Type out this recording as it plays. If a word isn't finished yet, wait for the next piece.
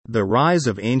The rise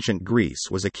of ancient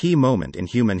Greece was a key moment in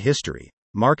human history,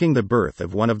 marking the birth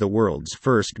of one of the world's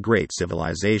first great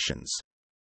civilizations.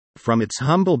 From its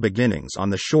humble beginnings on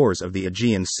the shores of the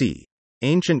Aegean Sea,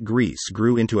 ancient Greece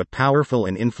grew into a powerful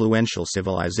and influential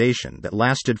civilization that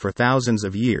lasted for thousands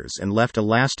of years and left a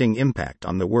lasting impact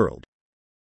on the world.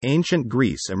 Ancient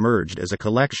Greece emerged as a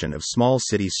collection of small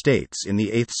city-states in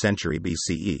the 8th century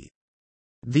BCE.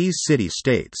 These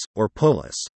city-states, or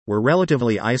polis, were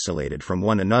relatively isolated from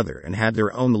one another and had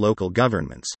their own local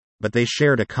governments, but they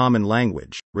shared a common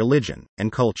language, religion,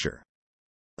 and culture.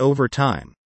 Over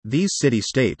time, these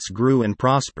city-states grew and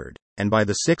prospered, and by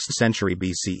the 6th century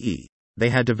BCE, they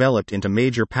had developed into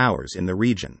major powers in the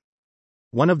region.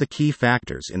 One of the key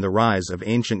factors in the rise of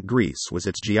ancient Greece was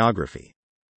its geography.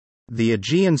 The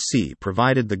Aegean Sea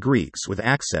provided the Greeks with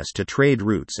access to trade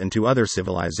routes and to other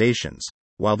civilizations,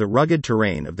 while the rugged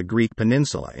terrain of the Greek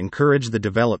peninsula encouraged the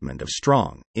development of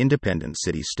strong, independent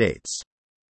city-states.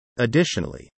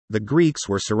 Additionally, the Greeks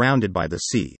were surrounded by the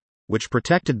sea, which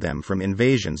protected them from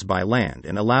invasions by land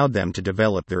and allowed them to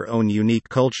develop their own unique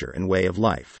culture and way of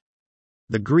life.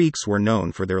 The Greeks were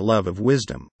known for their love of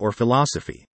wisdom, or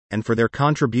philosophy, and for their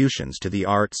contributions to the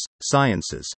arts,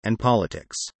 sciences, and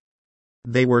politics.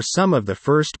 They were some of the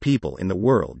first people in the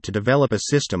world to develop a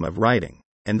system of writing,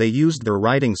 and they used their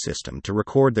writing system to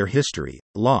record their history,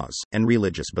 laws, and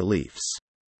religious beliefs.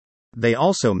 They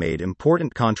also made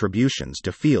important contributions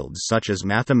to fields such as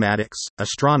mathematics,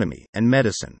 astronomy, and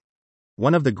medicine.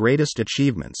 One of the greatest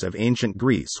achievements of ancient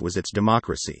Greece was its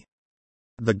democracy.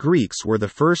 The Greeks were the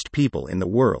first people in the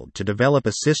world to develop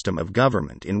a system of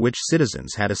government in which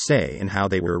citizens had a say in how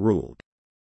they were ruled.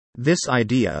 This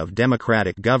idea of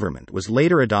democratic government was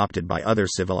later adopted by other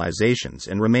civilizations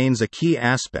and remains a key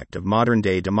aspect of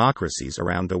modern-day democracies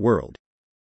around the world.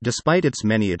 Despite its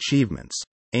many achievements,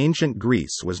 ancient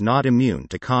Greece was not immune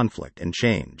to conflict and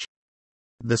change.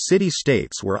 The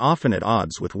city-states were often at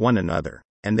odds with one another,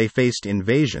 and they faced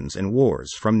invasions and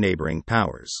wars from neighboring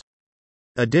powers.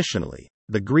 Additionally,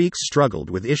 the Greeks struggled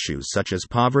with issues such as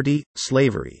poverty,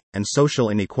 slavery, and social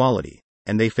inequality,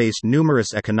 and they faced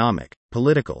numerous economic,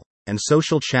 political, and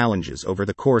social challenges over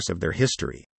the course of their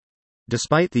history.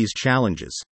 Despite these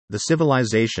challenges, the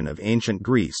civilization of ancient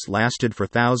Greece lasted for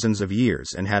thousands of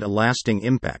years and had a lasting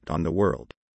impact on the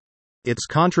world. Its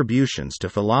contributions to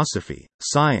philosophy,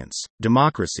 science,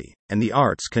 democracy, and the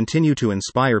arts continue to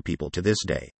inspire people to this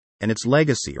day, and its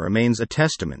legacy remains a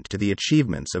testament to the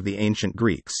achievements of the ancient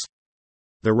Greeks.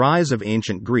 The rise of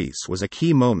ancient Greece was a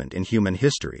key moment in human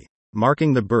history,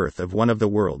 marking the birth of one of the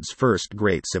world's first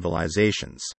great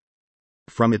civilizations.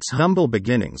 From its humble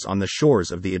beginnings on the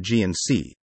shores of the Aegean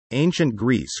Sea, ancient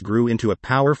Greece grew into a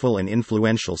powerful and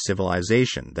influential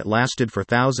civilization that lasted for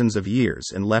thousands of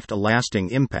years and left a lasting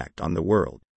impact on the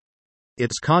world.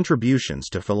 Its contributions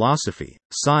to philosophy,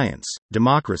 science,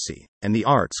 democracy, and the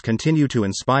arts continue to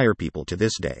inspire people to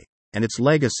this day, and its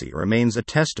legacy remains a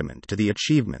testament to the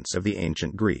achievements of the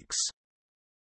ancient Greeks.